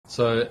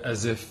So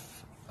as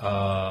if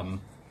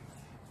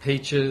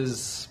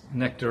peaches,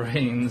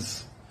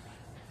 nectarines,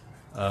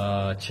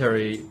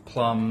 cherry,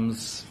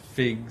 plums,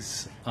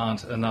 figs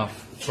aren't enough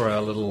for our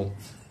little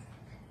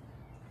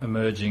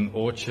emerging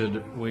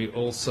orchard, we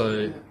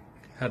also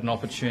had an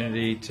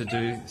opportunity to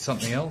do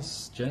something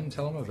else. Jen,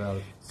 tell them about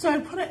it. So I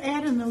put an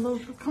ad in the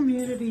local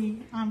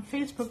community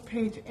Facebook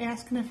page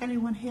asking if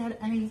anyone had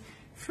any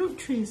fruit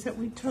trees that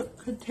we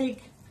could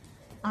take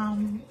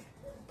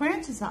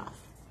branches off.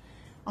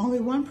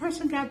 Only one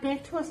person got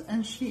back to us,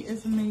 and she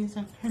is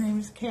amazing. Her name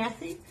is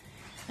Kathy,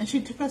 and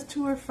she took us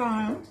to her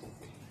farm,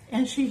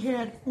 and she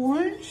had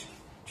orange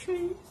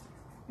trees,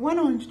 one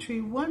orange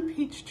tree, one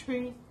peach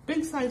tree,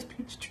 big size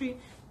peach tree,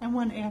 and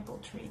one apple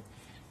tree.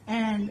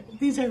 And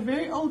these are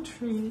very old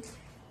trees,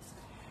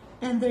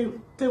 and they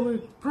were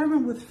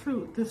brimming with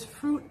fruit. This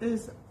fruit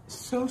is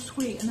so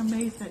sweet and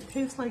amazing. It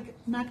tastes like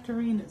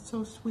nectarine. It's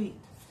so sweet.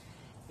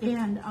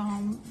 And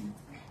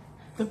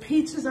the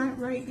peaches aren't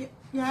right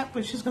yet,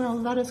 but she's going to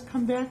let us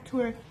come back to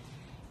her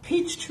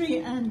peach tree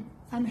and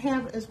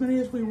have as many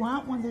as we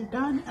want when they're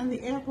done. And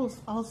the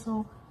apples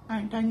also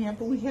aren't done yet,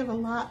 but we have a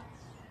lot.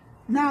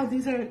 Now,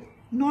 these are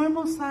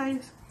normal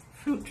size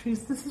fruit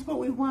trees. This is what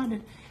we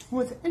wanted. And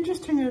what's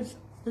interesting is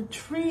the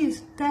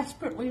trees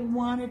desperately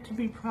wanted to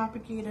be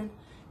propagated.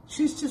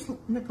 She's just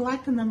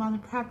neglecting them on the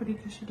property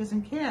because she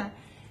doesn't care.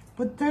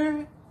 But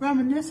they're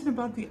reminiscent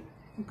about the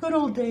good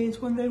old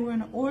days when they were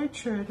an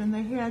orchard and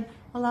they had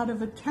a lot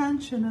of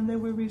attention and they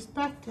were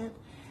respected.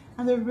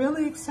 And they're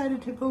really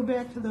excited to go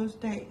back to those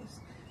days.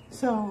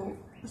 So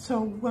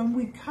when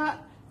we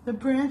cut the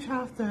branch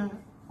off the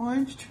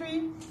orange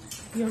tree,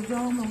 the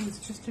aroma was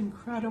just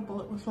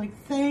incredible. It was like,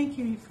 thank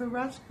you for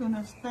rescuing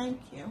us, thank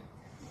you.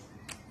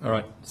 All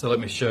right, so let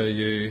me show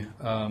you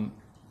the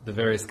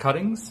various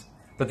cuttings.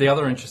 But the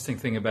other interesting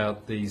thing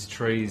about these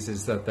trees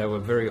is that they were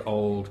very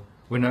old.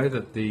 We know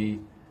that the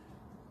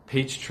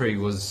peach tree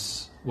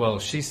was, well,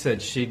 she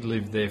said she'd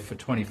lived there for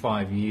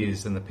 25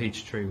 years and the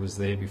peach tree was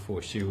there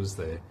before she was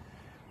there.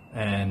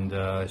 And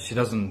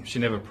she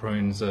never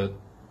prunes it.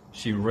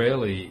 She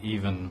rarely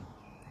even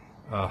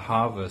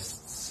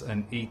harvests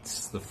and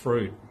eats the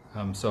fruit.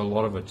 So a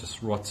lot of it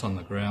just rots on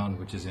the ground,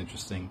 which is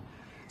interesting.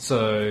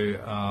 So,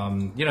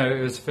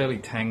 it was fairly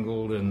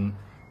tangled and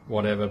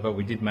whatever, but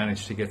we did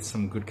manage to get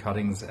some good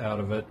cuttings out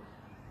of it.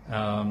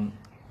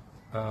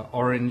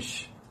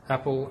 Orange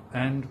apple,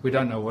 and we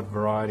don't know what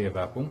variety of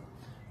apple,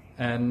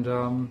 and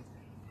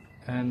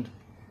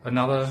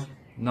another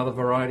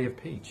variety of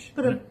peach.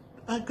 But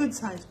a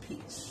good-sized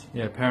peach.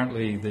 Yeah,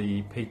 apparently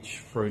the peach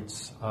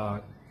fruits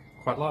are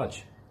quite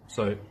large.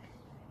 So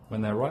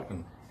when they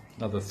ripen,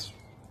 another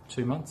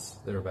 2 months,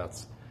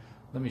 thereabouts.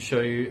 Let me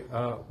show you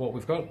what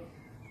we've got.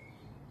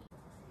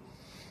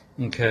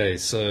 Okay,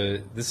 so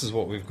this is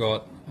what we've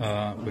got.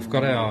 We've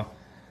got our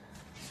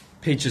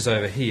peaches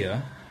over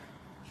here.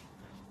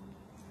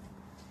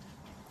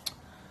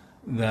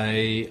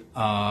 They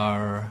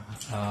are,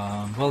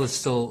 well, there's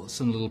still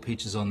some little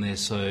peaches on there,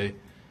 so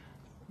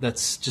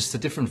that's just a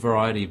different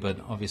variety, but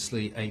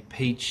obviously a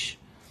peach.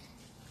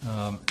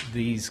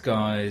 These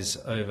guys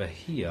over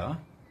here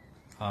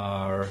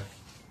are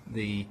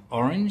the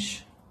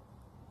orange.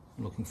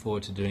 I'm looking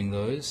forward to doing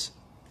those.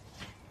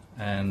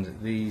 And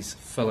these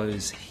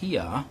fellows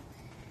here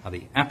are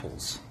the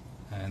apples.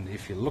 And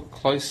if you look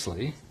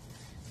closely,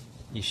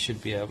 you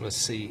should be able to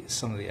see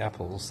some of the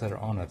apples that are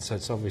on it. So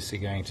it's obviously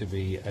going to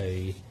be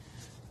a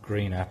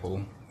green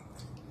apple,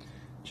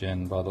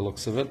 Jen, by the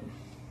looks of it.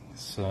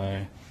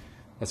 So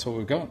that's what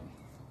we've got.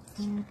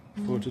 Look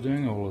forward to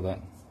doing all of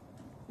that.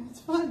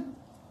 It's fun.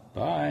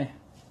 Bye.